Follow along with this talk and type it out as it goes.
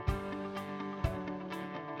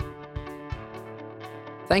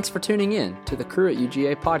Thanks for tuning in to the Cru at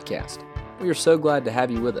UGA podcast. We are so glad to have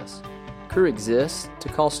you with us. Cru exists to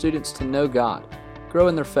call students to know God, grow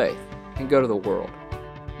in their faith, and go to the world.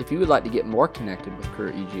 If you would like to get more connected with Cru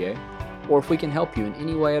at UGA, or if we can help you in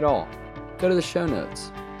any way at all, go to the show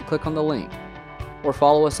notes and click on the link, or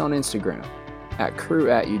follow us on Instagram at Cru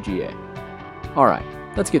at UGA. All right,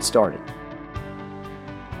 let's get started.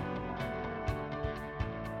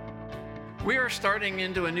 We are starting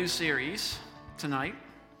into a new series tonight.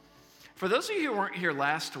 For those of you who weren't here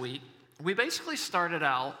last week, we basically started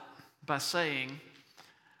out by saying,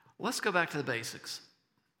 let's go back to the basics.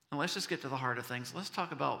 And let's just get to the heart of things. Let's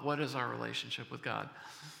talk about what is our relationship with God.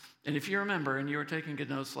 And if you remember, and you were taking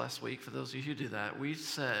good notes last week, for those of you who do that, we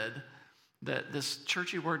said that this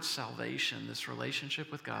churchy word salvation, this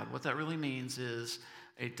relationship with God, what that really means is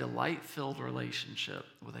a delight-filled relationship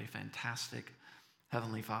with a fantastic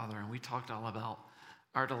Heavenly Father. And we talked all about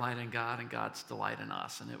our delight in God and God's delight in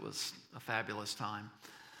us, and it was a fabulous time.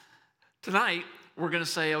 Tonight, we're going to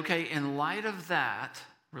say, okay, in light of that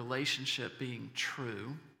relationship being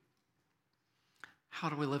true, how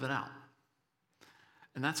do we live it out?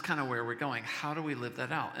 And that's kind of where we're going. How do we live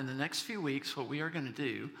that out? In the next few weeks, what we are going to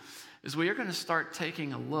do is we are going to start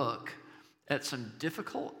taking a look at some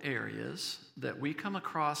difficult areas that we come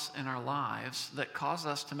across in our lives that cause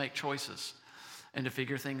us to make choices and to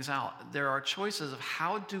figure things out. There are choices of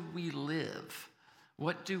how do we live?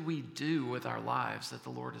 What do we do with our lives that the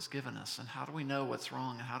Lord has given us? And how do we know what's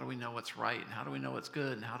wrong? And how do we know what's right? And how do we know what's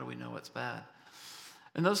good? And how do we know what's bad?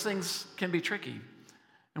 And those things can be tricky.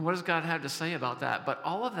 And what does God have to say about that? But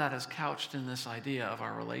all of that is couched in this idea of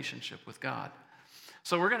our relationship with God.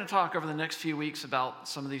 So we're going to talk over the next few weeks about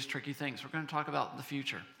some of these tricky things. We're going to talk about the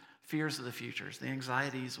future, fears of the futures, the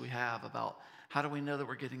anxieties we have about how do we know that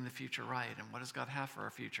we're getting the future right? And what does God have for our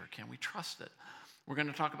future? Can we trust it? We're going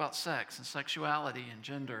to talk about sex and sexuality and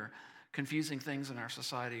gender, confusing things in our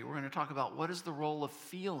society. We're going to talk about what is the role of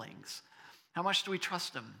feelings. How much do we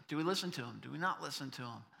trust them? Do we listen to them? Do we not listen to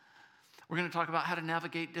them? We're going to talk about how to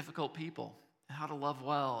navigate difficult people and how to love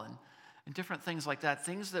well and different things like that,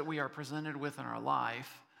 things that we are presented with in our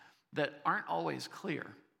life that aren't always clear.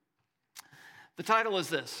 The title is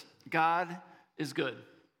this: God is good.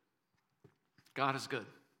 God is good.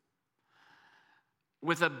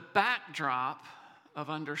 With a backdrop of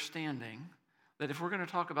understanding that if we're going to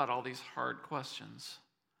talk about all these hard questions,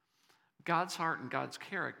 God's heart and God's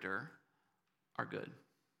character are good.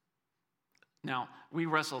 Now, we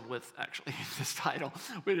wrestled with, actually, this title.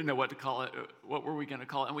 We didn't know what to call it. What were we going to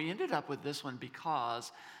call it? And we ended up with this one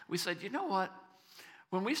because we said, you know what?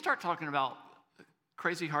 When we start talking about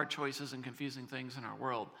crazy hard choices and confusing things in our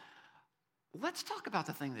world, let's talk about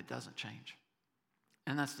the thing that doesn't change.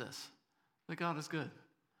 And that's this: that God is good.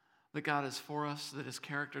 That God is for us, that his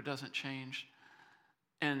character doesn't change.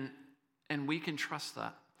 And we can trust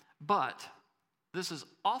that. But this is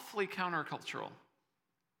awfully countercultural.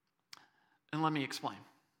 And let me explain.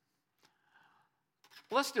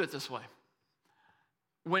 Let's do it this way.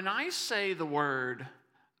 When I say the word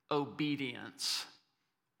obedience,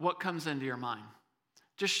 what comes into your mind?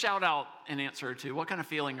 Just shout out an answer or two. What kind of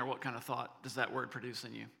feeling or what kind of thought does that word produce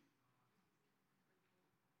in you?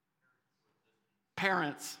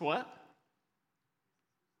 Parents, what?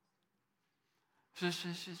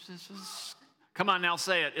 Come on now,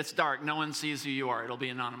 say it. It's dark. No one sees who you are. It'll be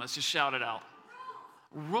anonymous. Just shout it out.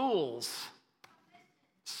 Rules.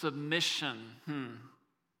 Submission.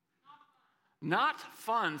 Not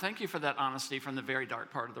fun. Thank you for that honesty from the very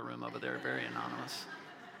dark part of the room over there. Very anonymous.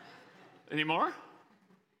 Any more?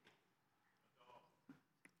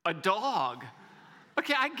 A dog.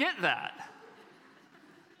 Okay, I get that.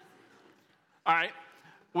 All right.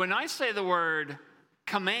 When I say the word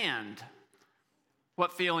command,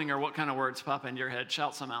 what feeling or what kind of words pop into your head?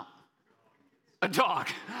 Shout some out. A dog.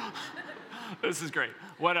 This is great.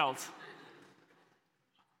 What else?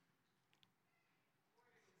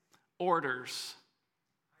 Orders.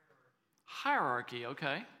 Hierarchy,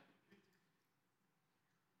 okay.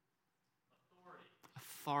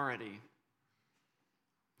 Authority.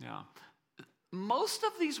 Yeah. Most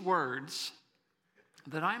of these words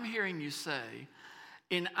that I'm hearing you say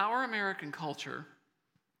in our American culture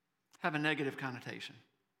have a negative connotation.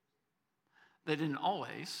 They didn't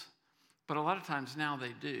always, but a lot of times now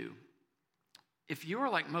they do. If you are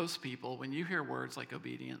like most people, when you hear words like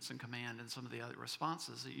obedience and command and some of the other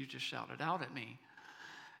responses that you just shouted out at me,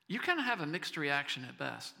 you kind of have a mixed reaction at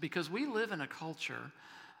best, because we live in a culture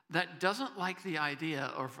that doesn't like the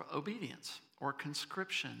idea of obedience or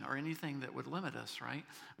conscription or anything that would limit us, right?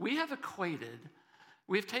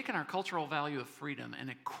 We've taken our cultural value of freedom and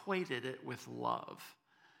equated it with love.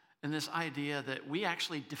 and this idea that we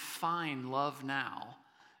actually define love now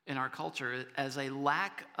in our culture as a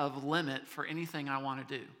lack of limit for anything I want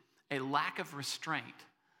to do, a lack of restraint.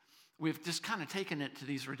 We've just kind of taken it to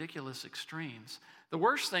these ridiculous extremes. The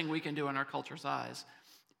worst thing we can do in our culture's eyes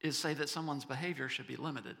is say that someone's behavior should be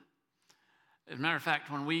limited. As a matter of fact,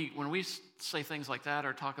 when we say things like that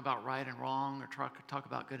or talk about right and wrong or talk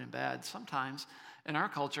about good and bad, sometimes in our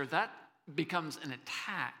culture that becomes an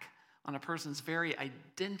attack on a person's very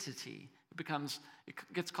identity. It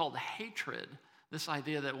gets called hatred, this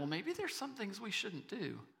idea that, well, maybe there's some things we shouldn't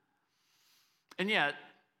do. And yet,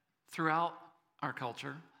 throughout our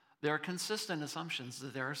culture, there are consistent assumptions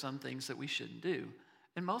that there are some things that we shouldn't do.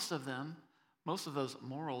 And most of those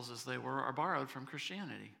morals, as they were, are borrowed from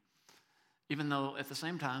Christianity. Even though, at the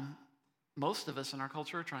same time, most of us in our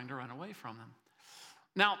culture are trying to run away from them.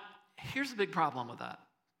 Now, here's the big problem with that.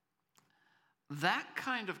 That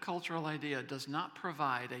kind of cultural idea does not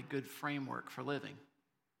provide a good framework for living.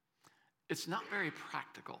 It's not very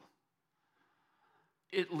practical.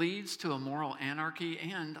 It leads to a moral anarchy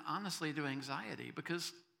and, honestly, to anxiety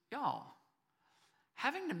because, y'all,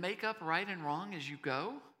 having to make up right and wrong as you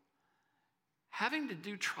go, having to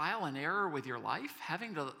do trial and error with your life,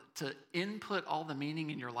 having to input all the meaning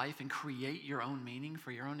in your life and create your own meaning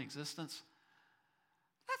for your own existence,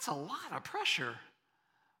 that's a lot of pressure.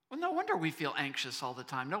 Well, no wonder we feel anxious all the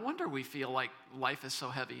time. No wonder we feel like life is so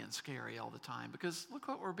heavy and scary all the time because look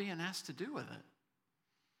what we're being asked to do with it.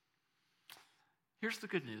 Here's the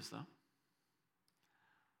good news, though.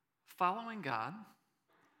 Following God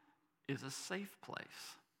is a safe place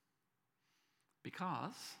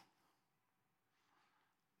because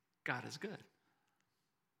God is good.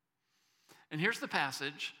 And here's the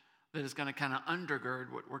passage that is going to kind of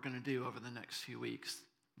undergird what we're going to do over the next few weeks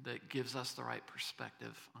that gives us the right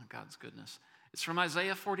perspective on God's goodness. It's from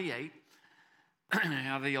Isaiah 48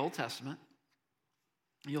 out of the Old Testament.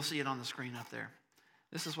 You'll see it on the screen up there.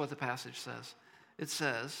 This is what the passage says. It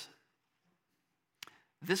says,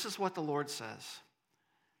 "This is what the Lord says,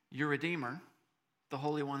 your Redeemer, the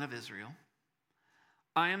Holy One of Israel.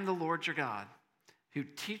 I am the Lord your God, who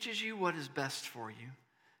teaches you what is best for you,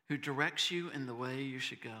 who directs you in the way you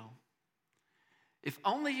should go. If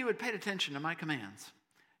only you had paid attention to my commands,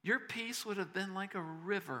 your peace would have been like a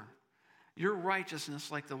river, your righteousness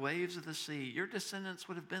like the waves of the sea. Your descendants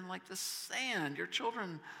would have been like the sand, your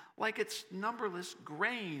children like its numberless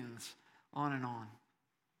grains," on and on.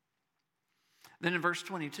 Then in verse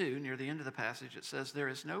 22, near the end of the passage, it says, "There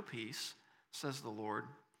is no peace, says the Lord,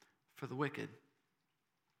 for the wicked."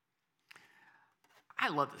 I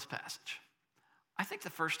love this passage. I think the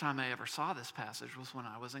first time I ever saw this passage was when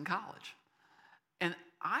I was in college. And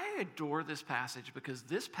I adore this passage because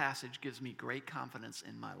this passage gives me great confidence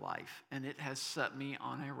in my life, and it has set me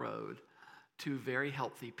on a road to very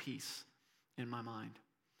healthy peace in my mind.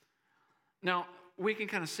 Now, we can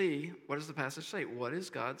kind of see, what does the passage say? What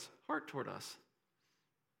is God's heart toward us?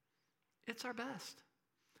 It's our best.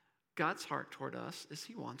 God's heart toward us is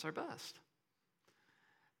he wants our best.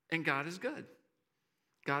 And God is good.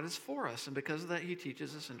 God is for us, and because of that, he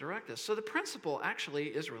teaches us and directs us. So the principle actually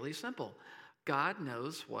is really simple. God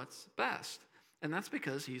knows what's best, and that's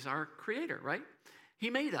because he's our creator, right?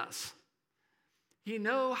 He made us. He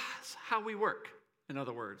knows how we work, in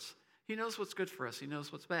other words. He knows what's good for us. He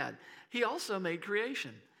knows what's bad. He also made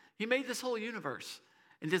creation. He made this whole universe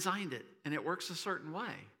and designed it, and it works a certain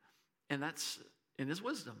way, and that's in his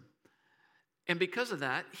wisdom. And because of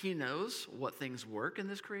that, he knows what things work in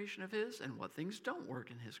this creation of his and what things don't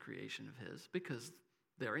work in his creation of his because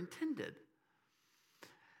they're intended.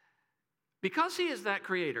 Because he is that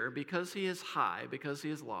creator, because he is high, because he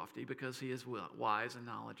is lofty, because he is wise and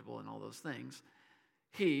knowledgeable and all those things,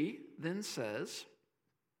 he then says,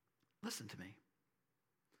 listen to me.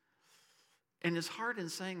 And his heart in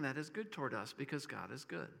saying that is good toward us because God is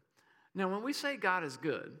good. Now, when we say God is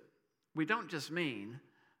good, we don't just mean,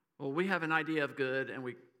 well, we have an idea of good and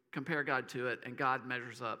we compare God to it and God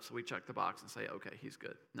measures up, so we check the box and say, okay, he's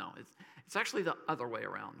good. No, it's actually the other way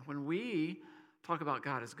around. When we talk about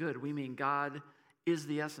God as good, we mean God is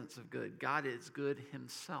the essence of good. God is good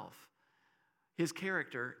himself. His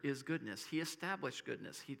character is goodness. He established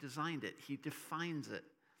goodness. He designed it. He defines it.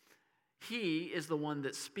 He is the one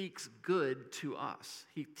that speaks good to us.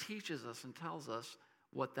 He teaches us and tells us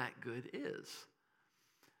what that good is.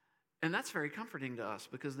 And that's very comforting to us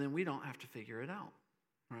because then we don't have to figure it out,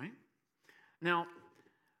 right? Now,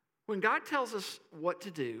 when God tells us what to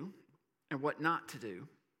do and what not to do,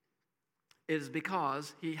 it is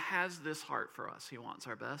because he has this heart for us. He wants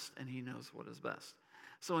our best and he knows what is best.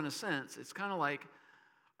 So in a sense, it's kind of like,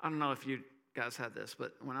 I don't know if you guys had this,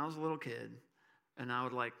 but when I was a little kid, And I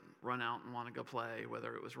would like run out and want to go play,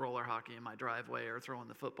 whether it was roller hockey in my driveway or throwing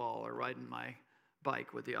the football or riding my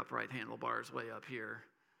bike with the upright handlebars way up here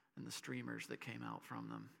and the streamers that came out from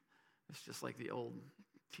them. It's just like the old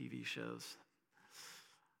TV shows.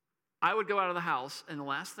 I would go out of the house, and the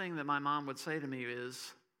last thing that my mom would say to me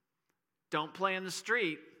is, "Don't play in the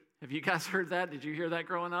street." Have you guys heard that? Did you hear that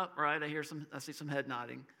growing up? Right? I see some head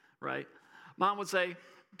nodding, right? Mom would say,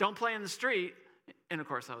 "Don't play in the street." And of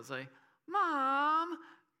course I would say, "Mom,"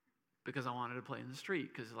 because I wanted to play in the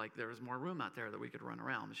street, because like there was more room out there that we could run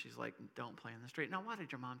around. And she's like, "Don't play in the street." Now, why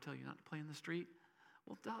did your mom tell you not to play in the street?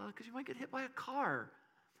 Well, duh, because you might get hit by a car.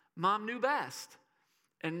 Mom knew best.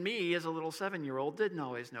 And me, as a little 7-year-old, didn't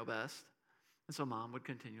always know best. And so Mom would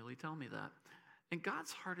continually tell me that. And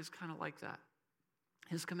God's heart is kind of like that.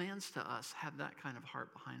 His commands to us have that kind of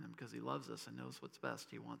heart behind them because he loves us and knows what's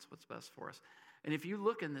best. He wants what's best for us. And if you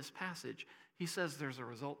look in this passage, he says there's a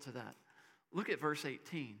result to that. Look at verse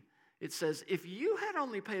 18. It says, "If you had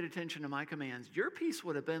only paid attention to my commands, your peace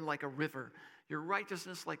would have been like a river, your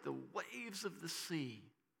righteousness like the waves of the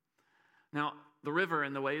sea." Now, the river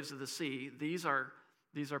and the waves of the sea, these are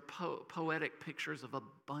poetic pictures of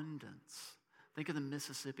abundance. Think of the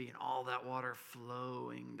Mississippi and all that water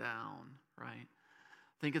flowing down, right?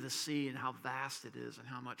 Think of the sea and how vast it is and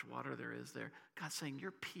how much water there is there. God's saying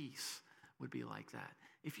your peace would be like that.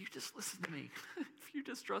 If you just listened to me, if you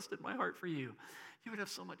just trusted my heart for you, you would have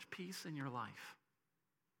so much peace in your life.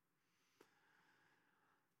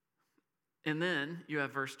 And then you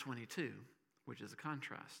have verse 22, which is a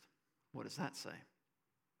contrast. What does that say?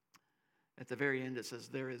 At the very end it says,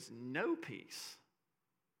 "There is no peace,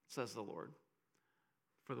 says the Lord,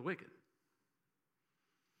 for the wicked."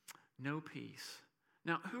 No peace.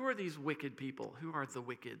 Now, who are these wicked people? Who are the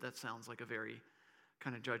wicked? That sounds like a very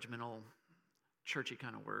kind of judgmental, churchy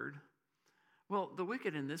kind of word. Well, the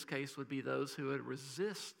wicked in this case would be those who would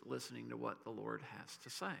resist listening to what the Lord has to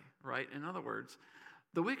say, right? In other words,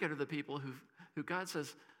 the wicked are the people who God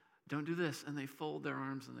says, "Don't do this," and they fold their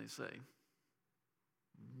arms and they say,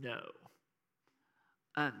 "No,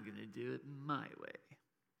 I'm going to do it my way,"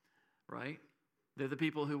 right? They're the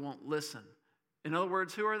people who won't listen. In other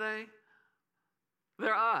words, who are they?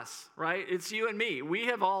 They're us, right? It's you and me. We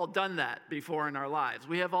have all done that before in our lives.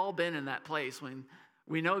 We have all been in that place when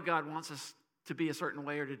we know God wants us to be a certain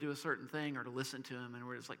way or to do a certain thing or to listen to him, and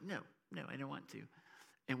we're just like, no, I don't want to.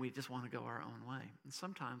 And we just want to go our own way, and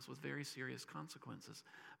sometimes with very serious consequences.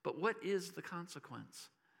 But what is the consequence?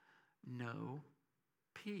 No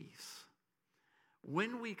peace.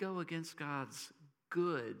 When we go against God's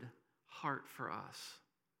good heart for us,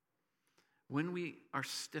 when we are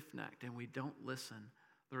stiff-necked and we don't listen,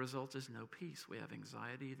 the result is no peace. We have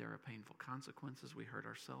anxiety. There are painful consequences. We hurt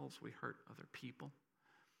ourselves. We hurt other people.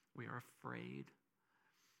 We are afraid.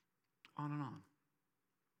 On and on.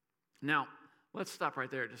 Now, let's stop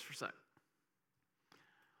right there just for a sec.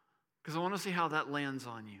 Because I want to see how that lands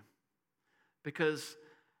on you. Because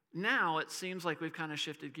now it seems like we've kind of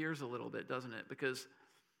shifted gears a little bit, doesn't it? Because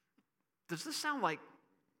does this sound like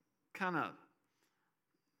kind of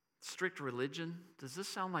strict religion? Does this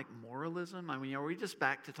sound like moralism? I mean, are we just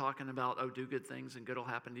back to talking about, oh, do good things and good will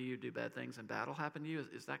happen to you, do bad things and bad will happen to you?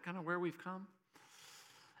 Is that kind of where we've come?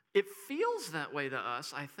 It feels that way to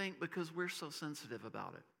us, I think, because we're so sensitive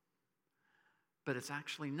about it. But it's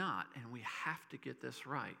actually not, and we have to get this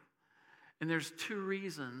right. And there's 2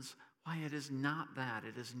 reasons why it is not that.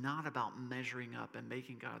 It is not about measuring up and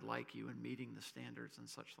making God like you and meeting the standards and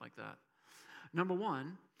such like that. Number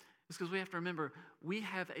 1, it's because we have to remember we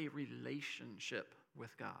have a relationship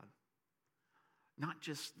with God, not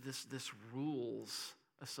just this rules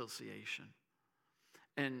association.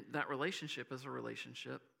 And that relationship is a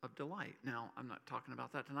relationship of delight. Now, I'm not talking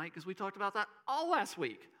about that tonight because we talked about that all last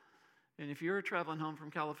week. And if you're traveling home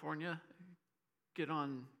from California, get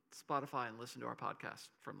on Spotify and listen to our podcast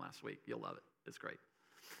from last week. You'll love it. It's great.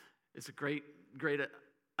 It's a great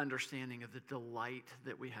understanding of the delight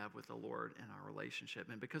that we have with the Lord in our relationship.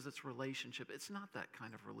 And because it's relationship, it's not that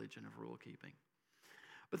kind of religion of rule keeping.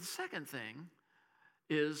 But the second thing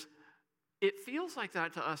is it feels like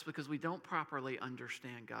that to us because we don't properly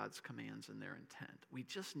understand God's commands and their intent. We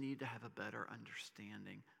just need to have a better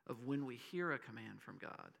understanding of when we hear a command from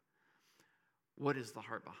God. What is the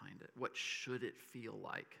heart behind it? What should it feel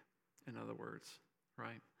like? In other words,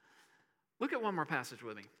 right? Look at one more passage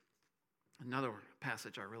with me. Another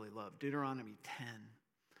passage I really love, Deuteronomy 10.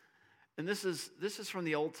 And this is from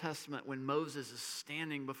the Old Testament when Moses is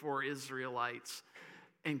standing before Israelites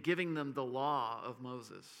and giving them the law of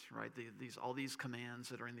Moses, right? All these commands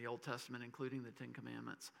that are in the Old Testament, including the 10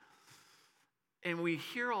 Commandments. And we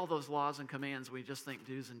hear all those laws and commands, we just think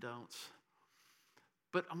do's and don'ts.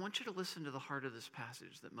 But I want you to listen to the heart of this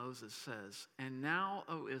passage that Moses says, "And now,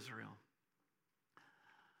 O Israel,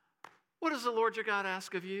 what does the Lord your God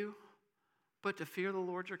ask of you? But to fear the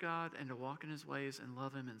Lord your God and to walk in his ways and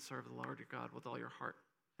love him and serve the Lord your God with all your heart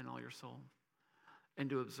and all your soul, and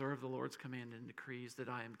to observe the Lord's command and decrees that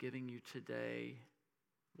I am giving you today."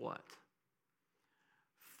 What?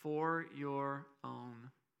 For your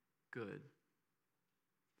own good.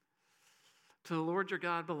 To the Lord your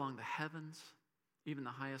God belong the heavens, even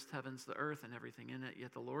the highest heavens, the earth and everything in it.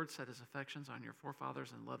 Yet the Lord set his affections on your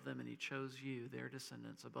forefathers and loved them, and he chose you, their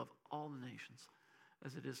descendants, above all the nations,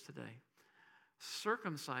 as it is today.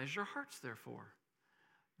 Circumcise your hearts, therefore.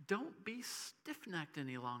 Don't be stiff-necked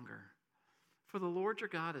any longer. For the Lord your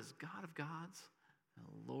God is God of gods and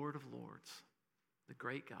Lord of lords, the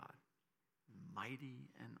great God, mighty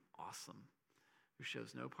and awesome, who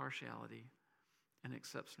shows no partiality and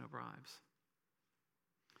accepts no bribes.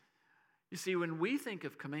 You see, when we think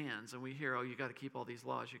of commands and we hear, oh, you got to keep all these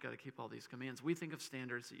laws, you got to keep all these commands, we think of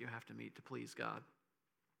standards that you have to meet to please God.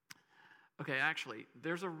 Okay, actually,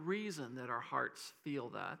 there's a reason that our hearts feel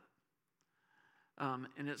that.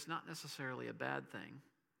 And it's not necessarily a bad thing.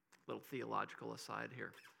 Little theological aside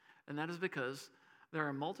here. And that is because there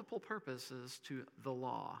are multiple purposes to the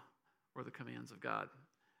law or the commands of God.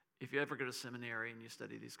 If you ever go to seminary and you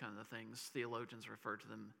study these kinds of things, theologians refer to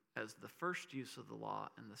them as the first use of the law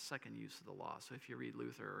and the second use of the law. So if you read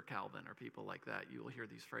Luther or Calvin or people like that, you will hear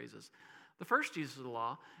these phrases. The first use of the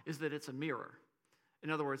law is that it's a mirror.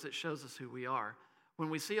 In other words, it shows us who we are.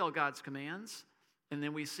 When we see all God's commands and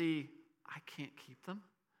then we see, I can't keep them,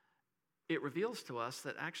 it reveals to us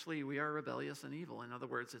that actually we are rebellious and evil. In other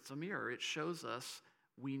words, it's a mirror. It shows us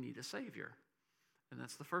we need a Savior. And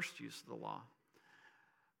that's the first use of the law.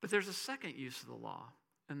 But there's a second use of the law.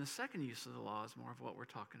 And the second use of the law is more of what we're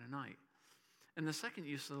talking tonight. And the second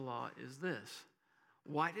use of the law is this.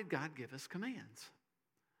 Why did God give us commands?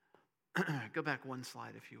 Go back one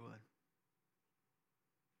slide if you would.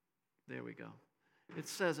 There we go. It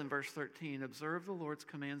says in verse 13, observe the Lord's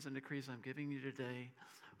commands and decrees I'm giving you today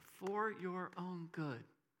for your own good.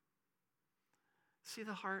 See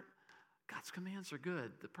the heart? God's commands are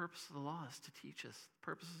good. The purpose of the law is to teach us. The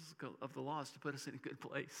purpose of the law is to put us in a good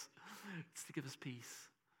place. It's to give us peace.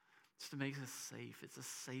 It's to make us safe. It's a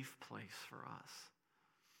safe place for us.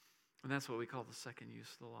 And that's what we call the second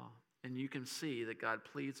use of the law. And you can see that God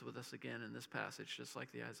pleads with us again in this passage, just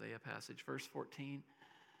like the Isaiah passage. Verse 14,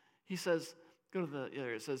 he says,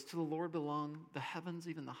 it says, to the Lord belong the heavens,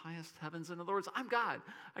 even the highest heavens. In other words, I'm God.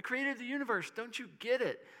 I created the universe. Don't you get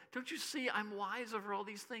it? Don't you see I'm wise over all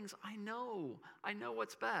these things? I know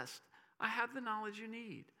what's best. I have the knowledge you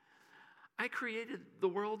need. I created the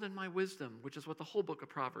world in my wisdom, which is what the whole book of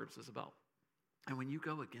Proverbs is about. And when you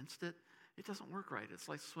go against it, it doesn't work right. It's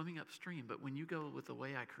like swimming upstream. But when you go with the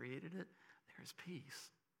way I created it, there's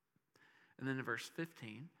peace. And then in verse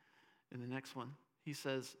 15, in the next one, he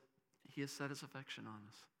says, he has set his affection on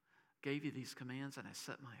us. Gave you these commands, and I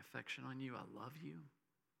set my affection on you. I love you.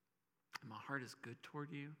 And my heart is good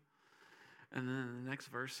toward you. And then in the next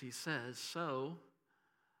verse, he says, so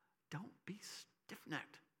don't be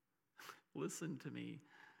stiff-necked. Listen to me.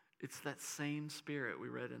 It's that same spirit we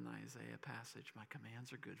read in the Isaiah passage. My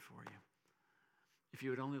commands are good for you. If you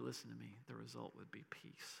would only listen to me, the result would be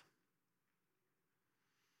peace.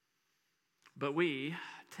 But we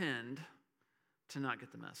tend to not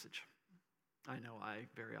get the message. I know I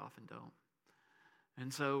very often don't.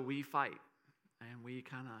 And so we fight, and we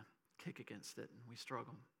kind of kick against it, and we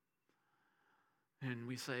struggle. And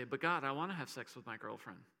we say, but God, I want to have sex with my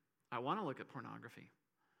girlfriend. I want to look at pornography.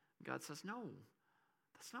 And God says, no,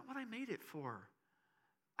 that's not what I made it for.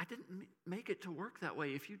 I didn't make it to work that way.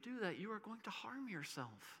 If you do that, you are going to harm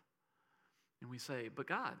yourself. And we say, but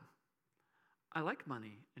God, I like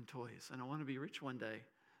money and toys, and I want to be rich one day.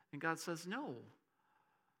 And God says, no,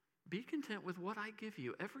 be content with what I give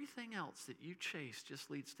you. Everything else that you chase just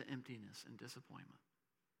leads to emptiness and disappointment.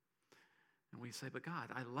 And we say, but God,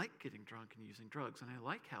 I like getting drunk and using drugs, and I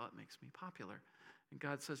like how it makes me popular. And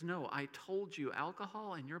God says, no, I told you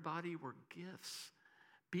alcohol and your body were gifts.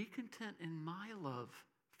 Be content in my love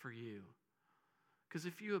for you. Because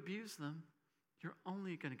if you abuse them, you're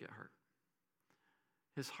only going to get hurt.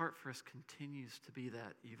 His heart for us continues to be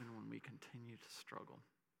that even when we continue to struggle.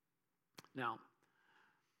 Now,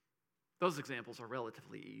 those examples are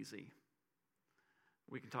relatively easy.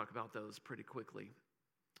 We can talk about those pretty quickly.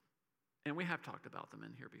 And we have talked about them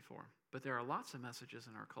in here before. But there are lots of messages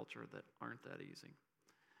in our culture that aren't that easy.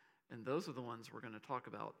 And those are the ones we're going to talk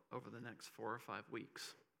about over the next 4 or 5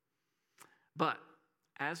 weeks. But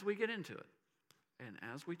as we get into it, And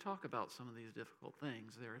as we talk about some of these difficult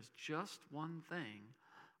things, there is just one thing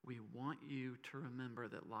we want you to remember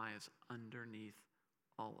that lies underneath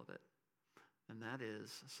all of it. And that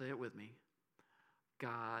is, say it with me,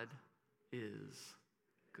 God is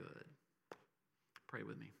good. Pray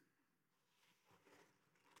with me.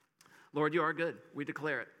 Lord, you are good. We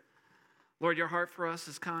declare it. Lord, your heart for us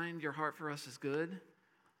is kind. Your heart for us is good.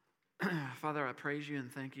 Father, I praise you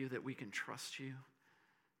and thank you that we can trust you,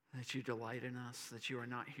 that you delight in us, that you are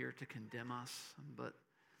not here to condemn us, but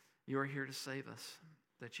you are here to save us,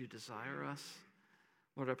 that you desire us.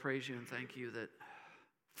 Lord, I praise you and thank you that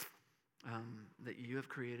that you have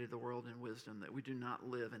created the world in wisdom, that we do not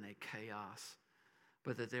live in a chaos,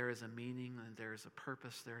 but that there is a meaning and there is a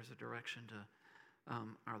purpose, there is a direction to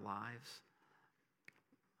our lives.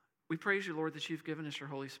 We praise you, Lord, that you've given us your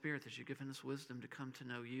Holy Spirit, that you've given us wisdom to come to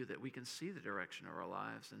know you, that we can see the direction of our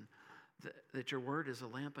lives, and that your word is a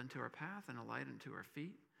lamp unto our path and a light unto our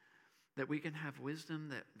feet, that we can have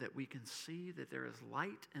wisdom, that we can see that there is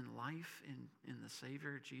light and life in the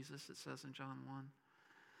Savior, Jesus, it says in John 1,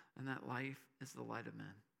 and that life is the light of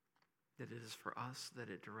men, that it is for us, that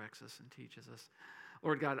it directs us and teaches us.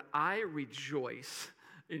 Lord God, I rejoice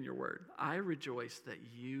in your word. I rejoice that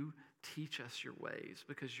you teach us your ways,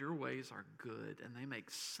 because your ways are good and they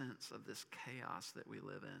make sense of this chaos that we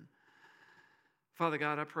live in. Father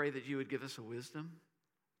God, I pray that you would give us a wisdom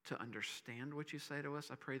to understand what you say to us.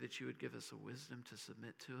 I pray that you would give us a wisdom to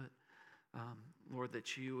submit to it. Lord,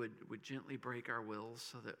 that you would gently break our wills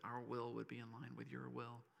so that our will would be in line with your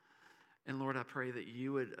will. And Lord, I pray that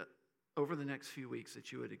you would, over the next few weeks,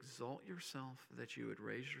 that you would exalt yourself, that you would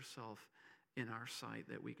raise yourself in our sight,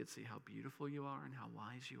 that we could see how beautiful you are and how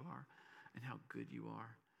wise you are and how good you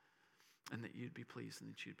are, and that you'd be pleased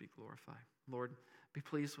and that you'd be glorified. Lord, be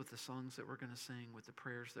pleased with the songs that we're going to sing, with the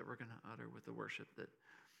prayers that we're going to utter, with the worship that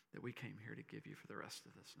we came here to give you for the rest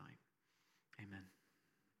of this night. Amen.